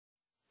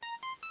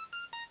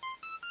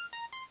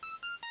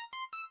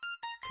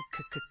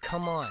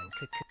Come on,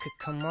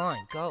 come on,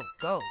 go,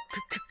 go.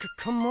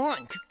 Come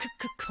on,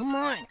 come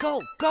on,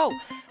 go, go.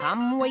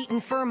 I'm waiting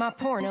for my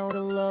porno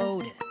to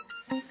load.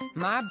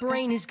 My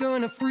brain is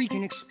gonna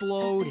freaking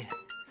explode.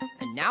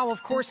 And now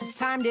of course it's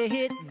time to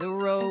hit the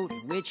road,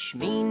 which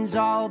means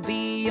I'll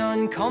be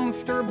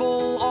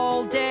uncomfortable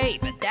all day.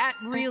 But that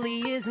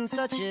really isn't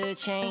such a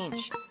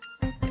change.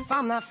 If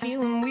I'm not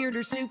feeling weird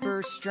or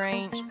super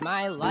strange,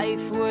 my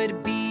life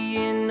would be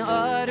in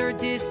utter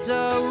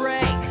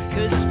disarray.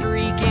 'Cause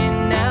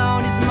freaking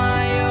out is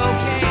my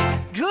okay.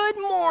 Good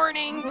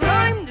morning,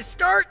 time to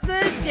start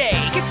the day.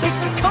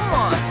 Come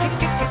on,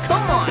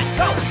 come on,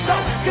 go, go.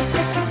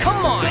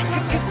 Come on,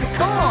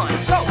 come on,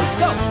 go,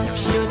 go.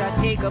 Should I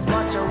take a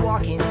bus or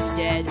walk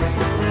instead?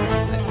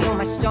 I feel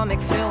my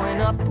stomach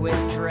filling up with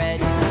dread.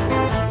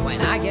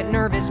 When I get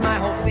nervous, my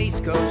whole face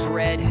goes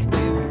red.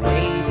 Do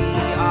weigh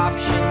the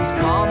options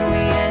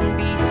calmly and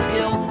be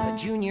still. A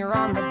junior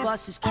on the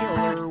bus is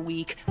killer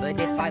weak, but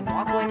if I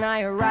walk when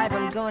I arrive,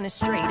 I'm gonna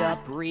straight up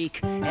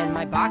reek. And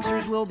my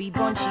boxers will be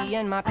bunchy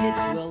and my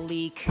pits will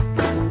leak.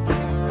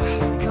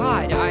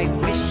 God, I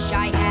wish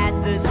I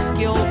had the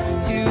skill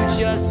to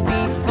just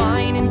be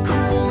fine and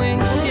cool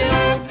and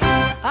chill.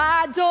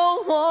 I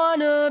don't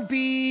wanna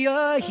be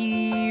a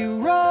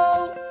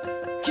hero,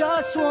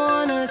 just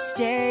wanna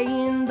stay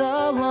in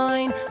the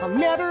line. I'll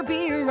never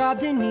be Rob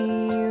De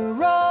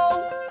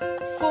Niro.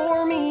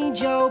 For me,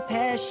 Joe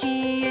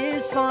Pesci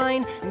is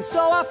fine. And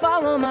so I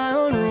follow my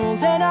own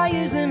rules, and I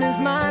use them as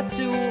my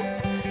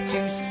tools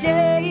to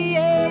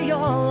stay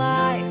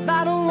alive.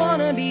 I don't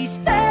wanna be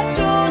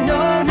special,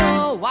 no,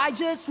 no, I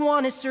just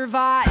wanna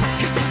survive.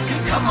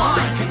 Come on,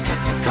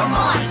 come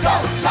on,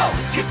 go, go.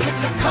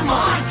 Come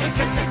on,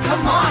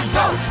 come on,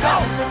 go,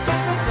 go.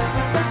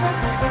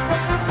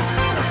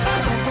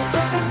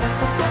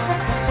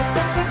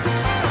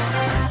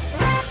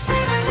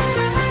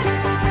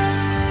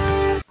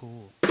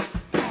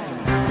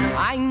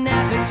 I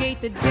navigate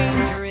the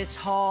dangerous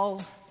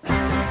hall,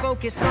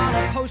 focus on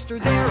a poster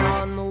there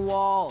on the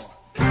wall,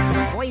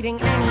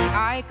 avoiding any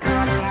eye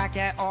contact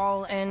at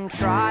all and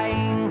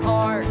trying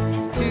hard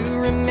to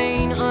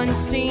remain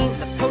unseen.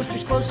 The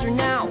poster's closer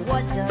now,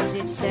 what does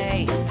it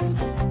say?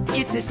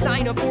 It's a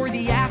sign-up for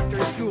the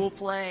after-school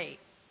play.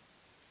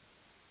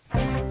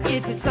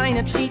 It's a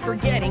sign-up sheet for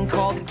getting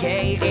called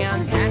gay,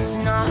 and that's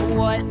not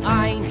what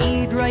I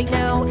need right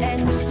now.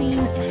 End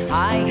scene,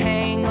 I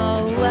hang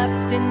a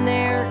left and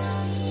there's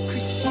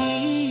Christine.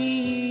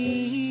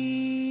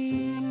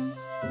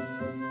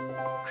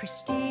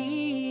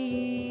 Christine.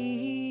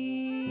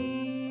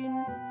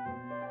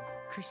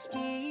 Christine.